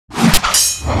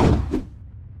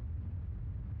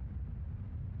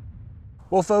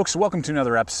Well folks, welcome to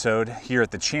another episode here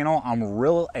at the channel. I'm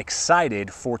real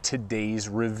excited for today's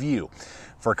review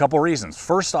for a couple reasons.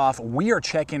 First off, we are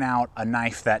checking out a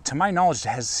knife that to my knowledge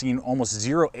has seen almost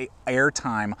zero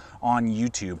airtime on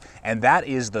YouTube, and that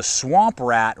is the Swamp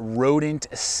Rat Rodent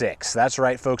 6. That's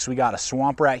right folks, we got a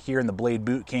Swamp Rat here in the Blade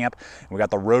Boot Camp, and we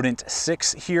got the Rodent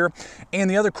 6 here. And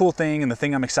the other cool thing, and the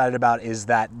thing I'm excited about, is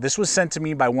that this was sent to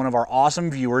me by one of our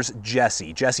awesome viewers,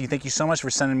 Jesse. Jesse, thank you so much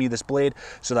for sending me this blade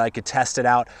so that I could test it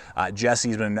out.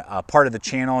 Jesse's been a part of the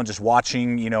channel and just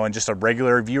watching, you know, and just a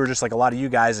regular viewer just like a lot of you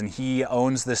guys, and he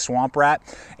owns this Swamp Rat,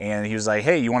 and he was like,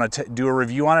 hey, you want to do a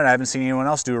review on it? I haven't seen anyone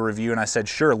else do a review. And I said,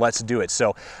 sure, let's do it.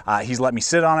 So he's let me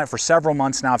sit on it for several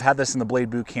months now. I've had this in the Blade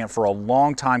Boot Camp for a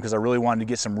long time because I really wanted to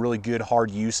get some really good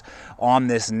hard use on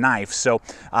this knife. So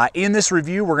in this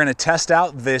review, we're going to test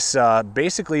out this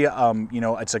basically, you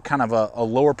know, it's a kind of a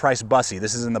lower price bussy.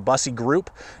 This is in the bussy group.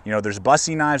 You know, there's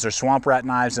bussy knives, there's Swamp Rat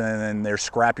knives, and then there's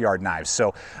scrapyard knives.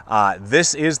 So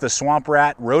this is the Swamp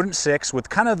Rat Rodent 6 with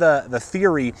kind of the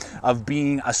theory of being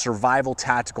a survival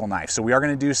tactical knife. So we are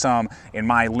going to do some, in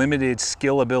my limited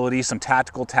skill ability, some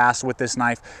tactical tasks with this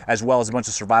knife, as well as a bunch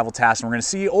of survival tasks. And we're going to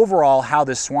see overall how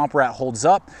this Swamp Rat holds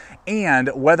up and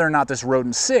whether or not this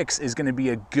Rodent 6 is going to be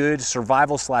a good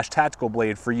survival / tactical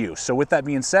blade for you. So with that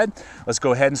being said, let's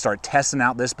go ahead and start testing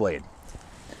out this blade.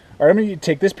 All right, I'm going to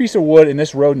take this piece of wood in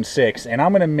this Rodent 6, and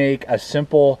I'm going to make a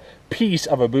simple piece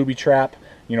of a booby trap,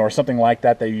 you know, or something like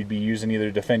that you'd be using either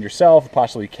to defend yourself,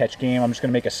 possibly catch game. I'm just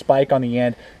going to make a spike on the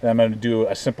end, and I'm going to do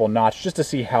a simple notch just to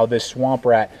see how this Swamp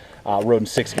Rat Rodent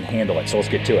 6 can handle it. So let's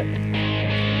get to it.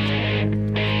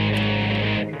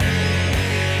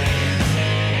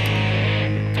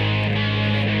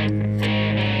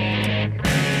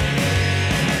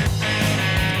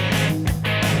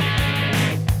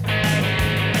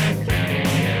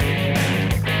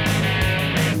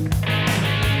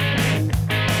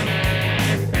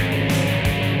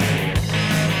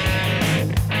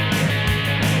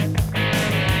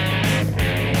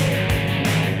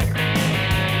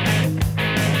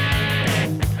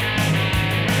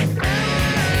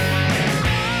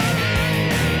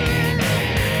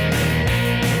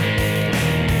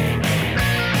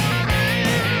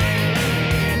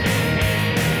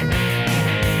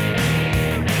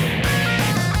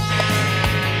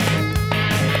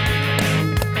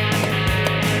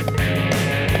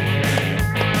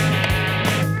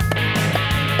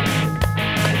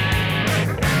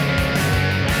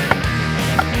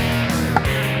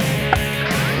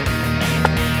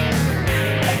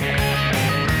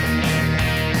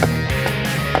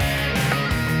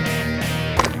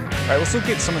 All right, let's look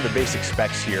at some of the basic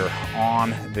specs here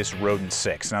on this Rodent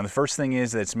 6. Now, the first thing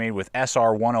is that it's made with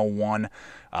SR 101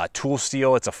 tool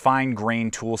steel. It's a fine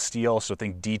grain tool steel, so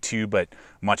think D2, but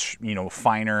much, you know,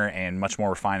 finer and much more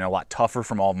refined and a lot tougher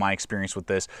from all of my experience with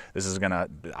this. This is gonna,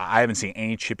 I haven't seen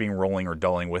any chipping, rolling, or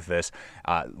dulling with this.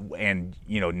 And,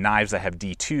 you know, knives that have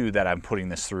D2 that I'm putting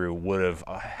this through would have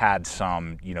had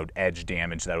some, you know, edge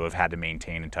damage that I would have had to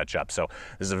maintain and touch up. So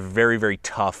this is a very, very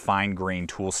tough, fine grain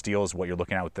tool steel is what you're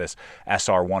looking at with this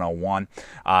SR 101.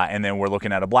 And then we're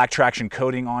looking at a black traction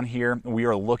coating on here. We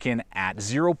are looking at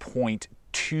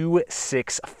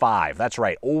 0.265. That's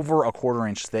right, over a 1/4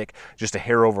 inch thick, just a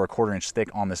hair over a 1/4 inch thick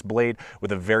on this blade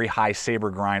with a very high saber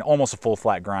grind, almost a full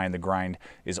flat grind. The grind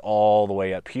is all the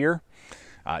way up here.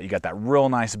 You got that real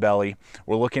nice belly.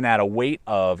 We're looking at a weight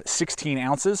of 16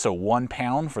 ounces, so 1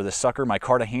 pound for this sucker,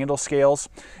 micarta handle scales.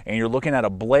 And you're looking at a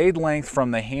blade length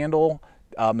from the handle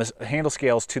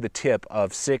scales to the tip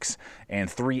of 6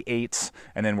 3/8,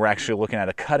 and then we're actually looking at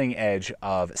a cutting edge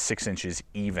of 6 inches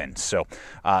even. So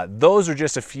those are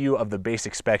just a few of the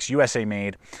basic specs, USA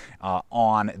made,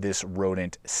 on this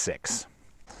Rodent 6.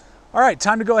 All right,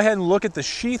 time to go ahead and look at the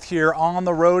sheath here on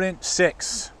the Rodent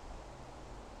 6.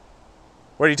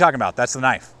 What are you talking about? That's the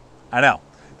knife. I know.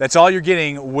 That's all you're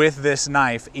getting with this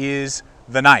knife is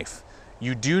the knife.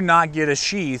 You do not get a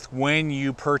sheath when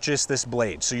you purchase this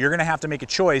blade. So you're gonna have to make a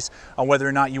choice on whether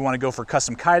or not you wanna go for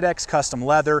custom kydex, custom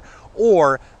leather,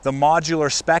 or the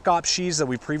modular spec op sheaths that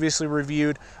we previously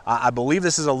reviewed. I believe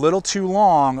this is a little too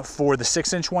long for the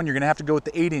 6-inch one. You're gonna have to go with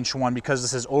the 8-inch one because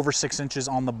this is over 6 inches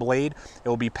on the blade. It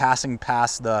will be passing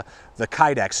past the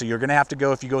kydex. So you're gonna have to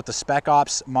go, if you go with the spec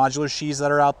ops modular sheaths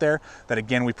that are out there, that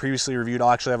again, we previously reviewed.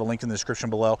 I'll actually have a link in the description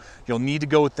below. You'll need to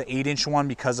go with the 8-inch one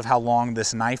because of how long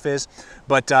this knife is.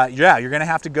 But yeah, you're gonna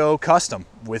have to go custom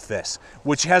with this,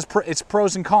 which has its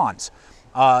pros and cons.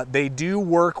 They do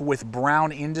work with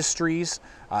Brown Industries.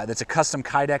 That's a custom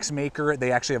kydex maker.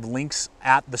 They actually have links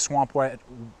at the Swamp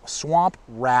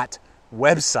Rat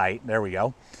website. There we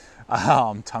go.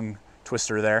 Tongue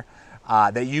twister there.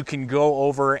 that you can go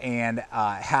over and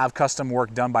have custom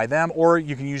work done by them, or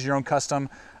you can use your own custom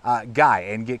guy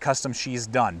and get custom sheaths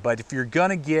done. But if you're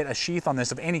gonna get a sheath on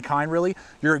this of any kind, really,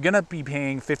 you're gonna be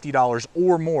paying $50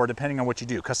 or more depending on what you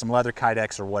do, custom leather,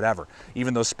 Kydex, or whatever.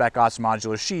 Even those Spec Ops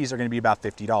modular sheaths are gonna be about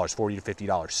 $50, $40 to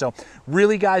 $50. So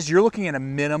really, guys, you're looking at a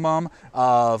minimum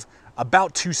of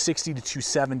about $260 to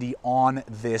 $270 on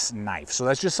this knife. So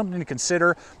that's just something to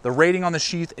consider. The rating on the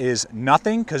sheath is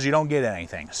nothing because you don't get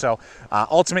anything. So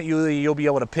ultimately, you'll be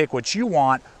able to pick what you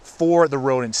want for the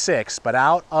Rodent 6, but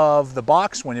out of the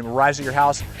box, when it arrives at your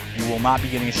house, you will not be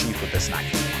getting a sheath with this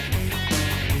knife.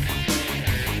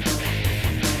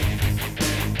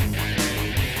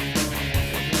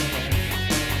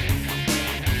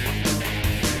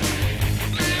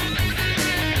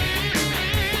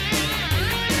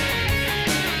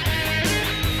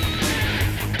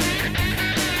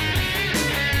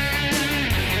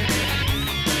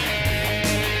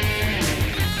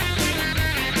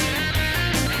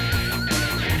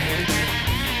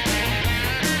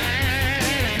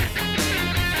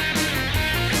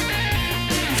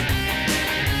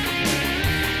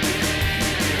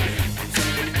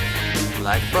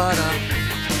 Like butter.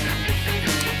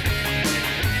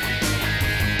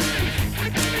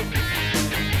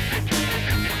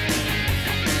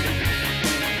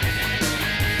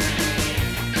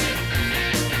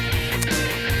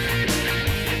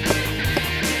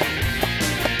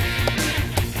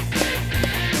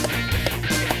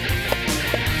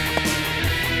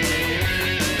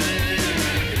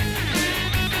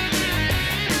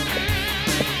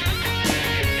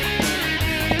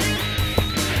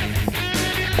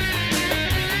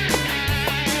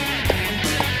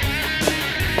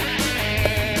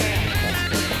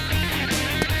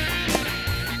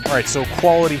 All right, so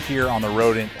quality here on the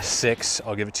Rodent 6,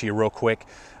 I'll give it to you real quick.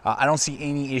 I don't see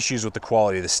any issues with the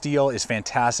quality. The steel is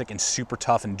fantastic and super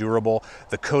tough and durable.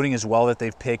 The coating as well that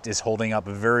they've picked is holding up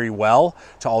very well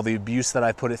to all the abuse that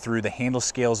I put it through. The handle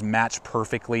scales match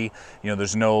perfectly. You know,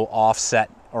 there's no offset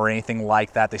or anything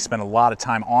like that. They spend a lot of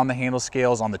time on the handle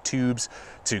scales, on the tubes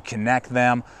to connect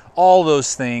them. All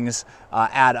those things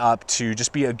add up to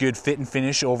just be a good fit and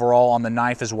finish overall on the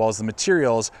knife, as well as the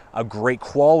materials. A great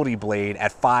quality blade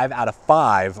at 5 out of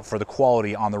 5 for the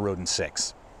quality on the Rodent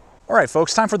 6. All right,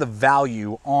 folks, time for the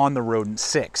value on the Rodent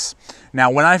 6. Now,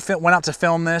 when I went out to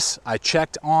film this, I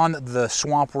checked on the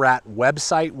Swamp Rat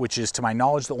website, which is, to my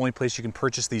knowledge, the only place you can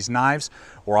purchase these knives,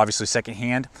 or obviously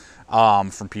secondhand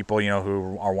from people, you know,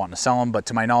 who are wanting to sell them. But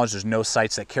to my knowledge, there's no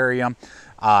sites that carry them.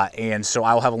 And so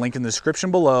I will have a link in the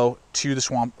description below to the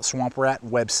Swamp Rat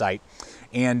website.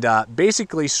 And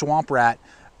basically, Swamp Rat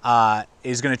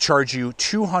is going to charge you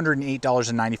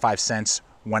 $208.95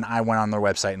 when I went on their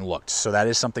website and looked. So that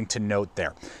is something to note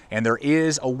there. And there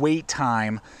is a wait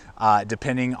time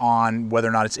depending on whether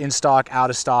or not it's in stock,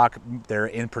 out of stock, they're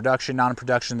in production, not in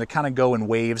production. They kind of go in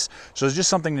waves. So it's just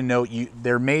something to note.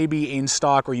 There may be in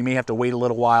stock, or you may have to wait a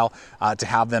little while to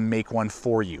have them make one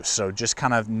for you. So just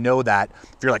kind of know that.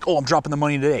 If you're like, oh, I'm dropping the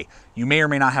money today, you may or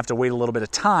may not have to wait a little bit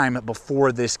of time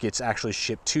before this gets actually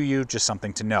shipped to you. Just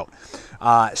something to note.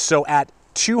 So at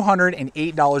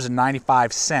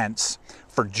 $208.95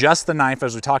 for just the knife,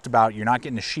 as we talked about, you're not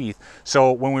getting a sheath.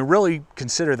 So when we really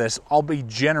consider this, I'll be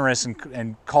generous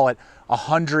and call it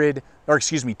 100, or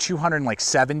excuse me,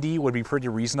 270 would be pretty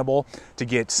reasonable to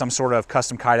get some sort of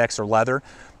custom Kydex or leather.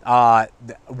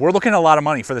 We're looking at a lot of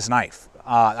money for this knife.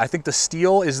 I think the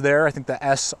steel is there. I think the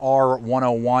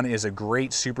SR101 is a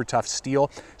great, super tough steel.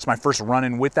 It's my first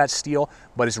run-in with that steel,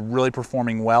 but it's really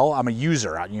performing well. I'm a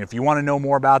user. You know, if you want to know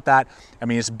more about that, I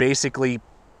mean, it's basically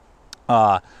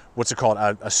what's it called?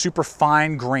 A super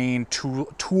fine grain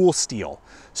tool steel.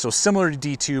 So similar to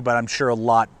D2, but I'm sure a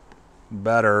lot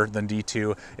better than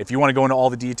D2. If you want to go into all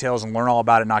the details and learn all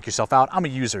about it, knock yourself out, I'm a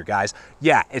user, guys.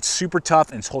 Yeah, it's super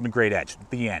tough and it's holding a great edge at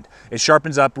the end. It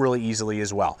sharpens up really easily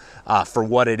as well for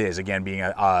what it is, again, being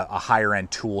a higher end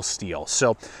tool steel.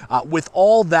 So with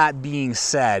all that being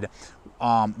said,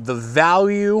 the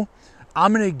value,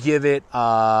 I'm going to give it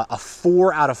a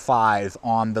 4 out of 5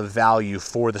 on the value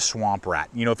for the Swamp Rat.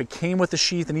 You know, if it came with the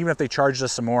sheath, and even if they charged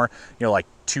us some more, you know, like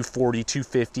 $240,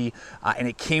 $250, and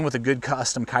it came with a good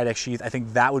custom Kydex sheath, I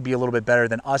think that would be a little bit better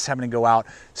than us having to go out,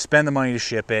 spend the money to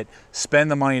ship it, spend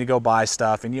the money to go buy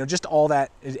stuff, and, you know, just all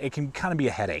that, it can kind of be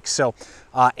a headache. So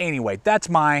anyway, that's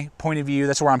my point of view.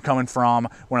 That's where I'm coming from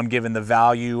when I'm giving the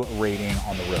value rating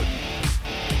on the Rodent.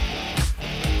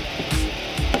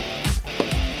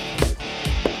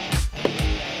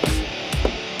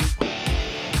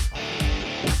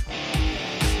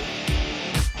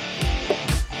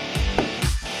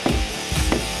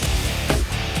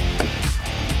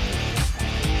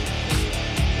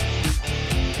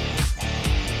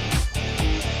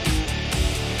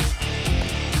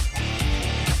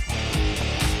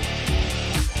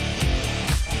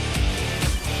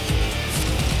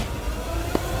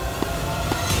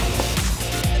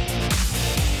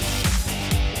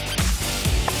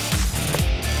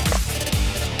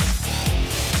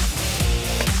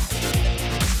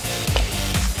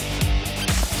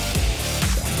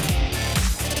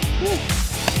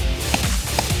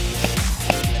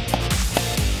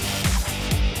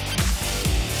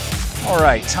 All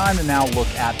right, time to now look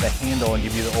at the handle and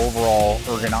give you the overall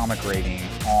ergonomic rating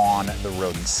on the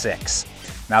Rodent 6.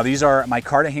 Now these are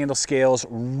micarta handle scales,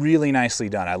 really nicely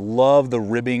done. I love the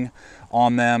ribbing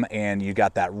on them, and you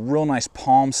got that real nice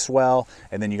palm swell,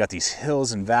 and then you got these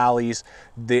hills and valleys.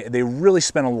 They really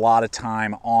spend a lot of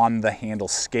time on the handle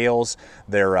scales.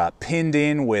 They're pinned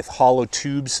in with hollow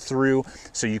tubes through,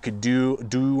 so you could do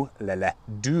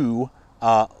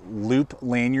loop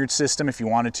lanyard system if you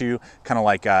wanted to, kind of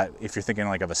like if you're thinking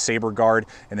like of a saber guard,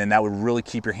 and then that would really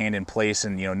keep your hand in place,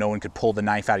 and no one could pull the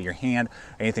knife out of your hand,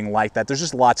 anything like that. There's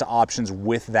just lots of options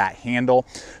with that handle.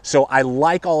 So I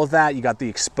like all of that. You got the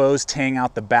exposed tang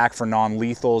out the back for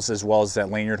non-lethals, as well as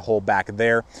that lanyard hole back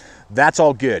there. That's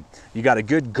all good. You got a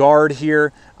good guard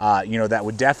here, that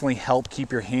would definitely help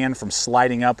keep your hand from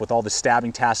sliding up with all the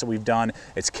stabbing tasks that we've done.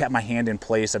 It's kept my hand in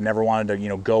place. I've never wanted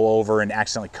to, go over and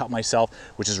accidentally cut myself,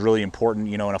 which is really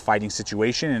important, in a fighting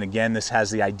situation. And again, this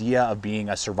has the idea of being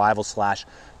a survival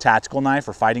 / tactical knife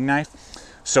or fighting knife.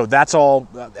 So that's all,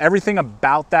 everything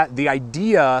about that. The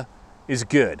idea is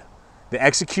good. The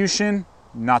execution,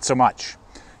 not so much.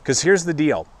 Because here's the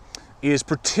deal. Is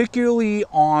particularly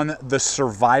on the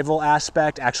survival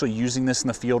aspect, actually using this in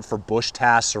the field for bush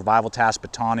tasks, survival tasks,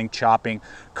 batoning, chopping,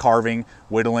 carving,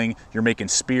 whittling, you're making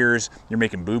spears, you're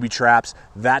making booby traps,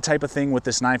 that type of thing with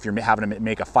this knife. You're having to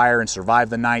make a fire and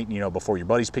survive the night, before your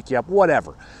buddies pick you up,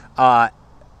 whatever.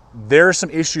 There are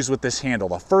some issues with this handle.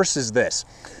 The first is this,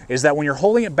 is that when you're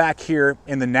holding it back here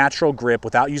in the natural grip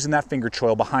without using that finger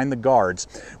choil behind the guards,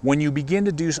 when you begin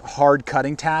to do hard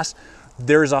cutting tasks,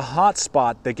 there's a hot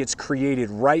spot that gets created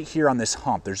right here on this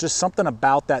hump. There's just something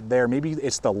about that there. Maybe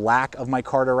it's the lack of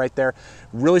micarta right there.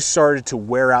 Really started to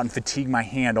wear out and fatigue my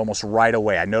hand almost right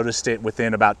away. I noticed it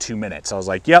within about 2 minutes. I was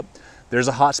like, yep, there's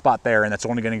a hot spot there, and that's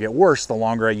only gonna get worse the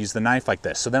longer I use the knife like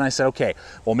this. So then I said, okay,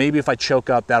 well maybe if I choke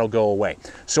up, that'll go away.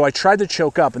 So I tried to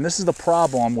choke up, and this is the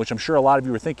problem, which I'm sure a lot of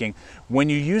you were thinking. When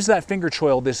you use that finger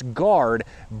choil, this guard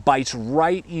bites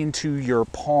right into your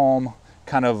palm,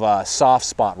 kind of soft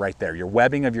spot right there. Your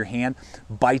webbing of your hand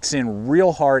bites in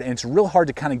real hard, and it's real hard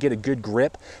to kind of get a good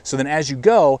grip. So then as you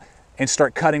go and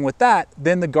start cutting with that,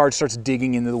 then the guard starts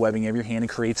digging into the webbing of your hand and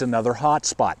creates another hot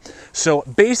spot. So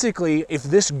basically, if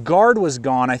this guard was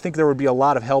gone, I think there would be a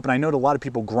lot of help, and I know a lot of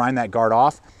people grind that guard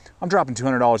off. I'm dropping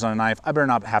 $200 on a knife. I better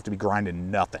not have to be grinding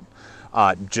nothing.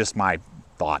 Just my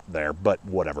thought there, but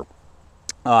whatever.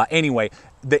 Anyway,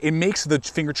 it makes the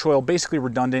finger choil basically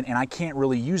redundant, and I can't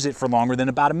really use it for longer than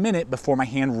about a minute before my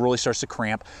hand really starts to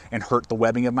cramp and hurt the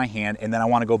webbing of my hand, and then I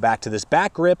want to go back to this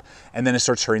back grip, and then it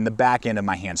starts hurting the back end of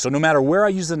my hand. So no matter where I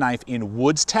use the knife in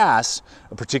woods tasks,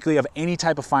 particularly of any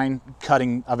type of fine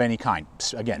cutting of any kind,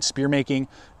 again, spear making,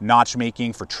 notch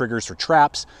making for triggers for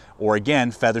traps, or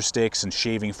again, feather sticks and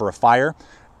shaving for a fire,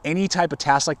 any type of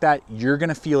task like that, you're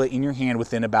gonna feel it in your hand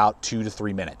within about 2 to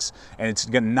 3 minutes, and it's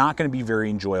not gonna be very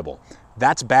enjoyable.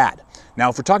 That's bad. Now,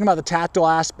 if we're talking about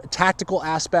the tactical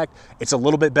aspect, it's a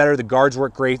little bit better. The guards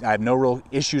work great. I have no real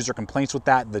issues or complaints with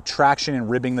that. The traction and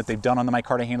ribbing that they've done on the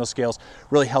micarta handle scales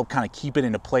really help kind of keep it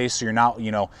into place, so you're not,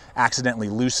 accidentally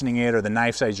loosening it, or the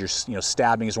knife size you're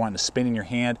stabbing is wanting to spin in your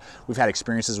hand. We've had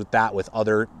experiences with that with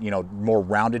other, more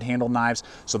rounded handle knives.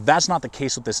 So that's not the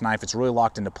case with this knife. It's really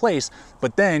locked into place,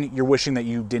 but then you're wishing that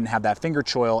you didn't have that finger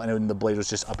choil and the blade was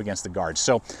just up against the guard.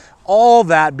 So all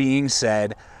that being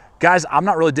said, guys, I'm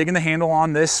not really digging the handle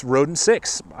on this Rodent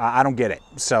 6. I don't get it.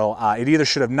 So it either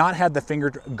should have not had the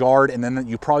finger guard, and then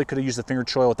you probably could have used the finger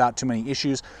choil without too many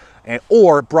issues,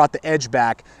 or brought the edge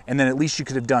back, and then at least you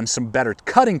could have done some better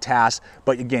cutting tasks,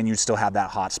 but again, you'd still have that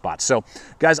hot spot. So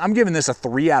guys, I'm giving this a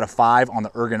 3 out of 5 on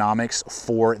the ergonomics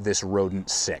for this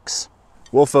Rodent 6.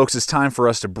 Well, folks, it's time for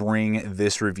us to bring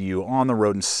this review on the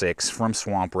Rodent 6 from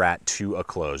Swamp Rat to a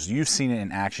close. You've seen it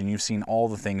in action. You've seen all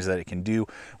the things that it can do.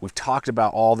 We've talked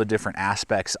about all the different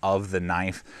aspects of the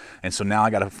knife. And so now I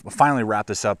got to finally wrap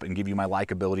this up and give you my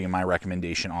likability and my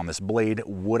recommendation on this blade.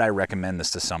 Would I recommend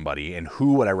this to somebody, and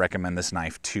who would I recommend this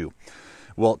knife to?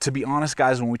 Well, to be honest,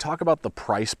 guys, when we talk about the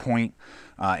price point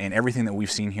and everything that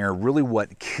we've seen here, really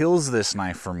what kills this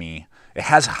knife for me, it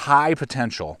has high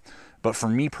potential. But for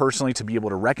me personally, to be able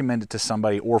to recommend it to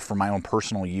somebody, or for my own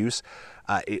personal use,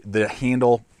 the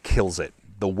handle kills it.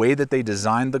 The way that they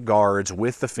designed the guards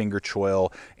with the finger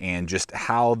choil, and just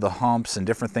how the humps and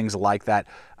different things like that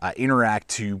interact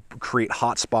to create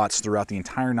hot spots throughout the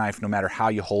entire knife, no matter how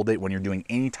you hold it when you're doing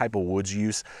any type of woods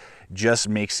use, just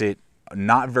makes it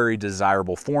not very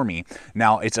desirable for me.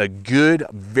 Now, it's a good,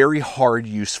 very hard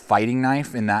use fighting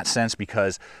knife in that sense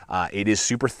because it is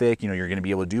super thick. You know, you're going to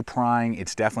be able to do prying.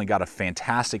 It's definitely got a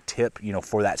fantastic tip, you know,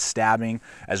 for that stabbing,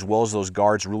 as well as those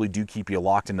guards really do keep you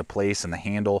locked into place, and the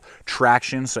handle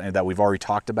traction that we've already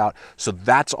talked about. So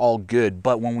that's all good.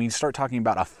 But when we start talking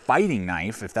about a fighting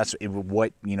knife, if that's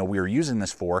what, you know, we are using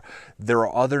this for, there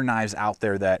are other knives out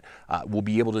there that will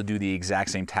be able to do the exact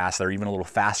same task. They're even a little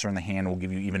faster in the hand, will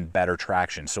give you even better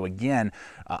traction. So again,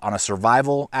 on a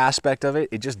survival aspect of it,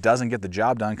 it just doesn't get the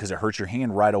job done because it hurts your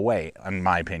hand right away, in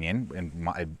my opinion.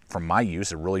 And from my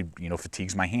use, it really, you know,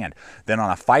 fatigues my hand. Then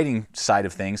on a fighting side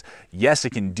of things, yes,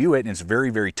 it can do it, and it's very,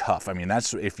 very tough. I mean,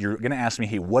 that's, if you're going to ask me,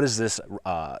 hey, what does this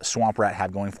swamp rat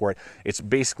have going for it? It's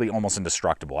basically almost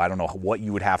indestructible. I don't know what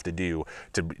you would have to do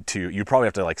to you'd probably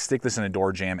have to like stick this in a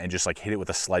door jamb and just like hit it with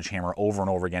a sledgehammer over and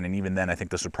over again. And even then, I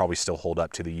think this would probably still hold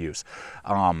up to the use.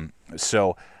 In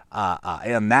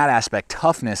that aspect,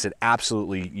 toughness, it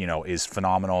absolutely, you know, is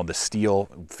phenomenal. The steel,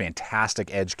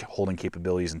 fantastic edge holding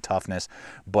capabilities and toughness.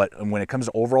 But when it comes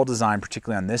to overall design,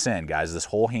 particularly on this end, guys, this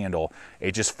whole handle,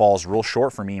 it just falls real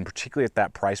short for me. And particularly at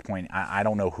that price point, I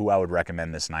don't know who I would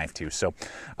recommend this knife to. So,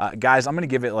 guys, I'm going to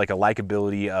give it like a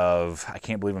likability of, I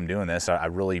can't believe I'm doing this. I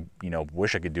really, you know,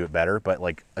 wish I could do it better, but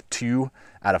like a 2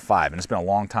 out of 5. And it's been a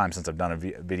long time since I've done a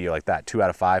video like that, 2 out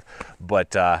of 5.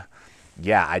 But,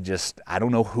 yeah, I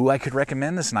don't know who I could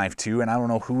recommend this knife to, and I don't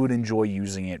know who would enjoy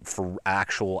using it for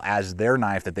as their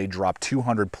knife that they drop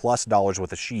 $200+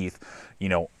 worth of sheath, you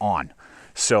know, on.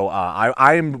 So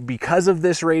I'm because of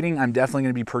this rating, I'm definitely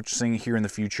going to be purchasing here in the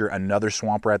future another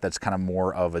swamp rat that's kind of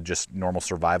more of a just normal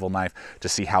survival knife to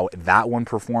see how that one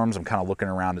performs. I'm kind of looking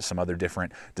around at some other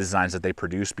different designs that they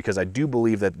produce because I do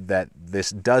believe that this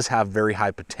does have very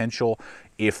high potential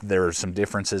if there's some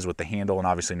differences with the handle and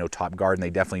obviously no top guard, and they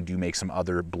definitely do make some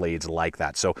other blades like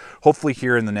that. So hopefully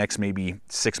here in the next maybe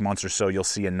 6 months or so, you'll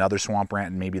see another swamp rat,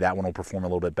 and maybe that one will perform a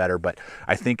little bit better. But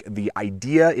I think the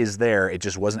idea is there. It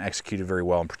just wasn't executed very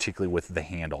well, and particularly with the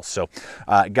handle. So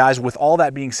guys, with all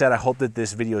that being said, I hope that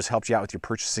this video has helped you out with your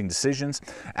purchasing decisions.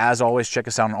 As always, check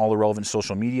us out on all the relevant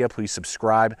social media. Please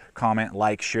subscribe, comment,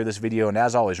 like, share this video. And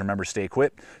as always, remember, stay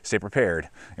equipped, stay prepared,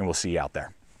 and we'll see you out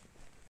there.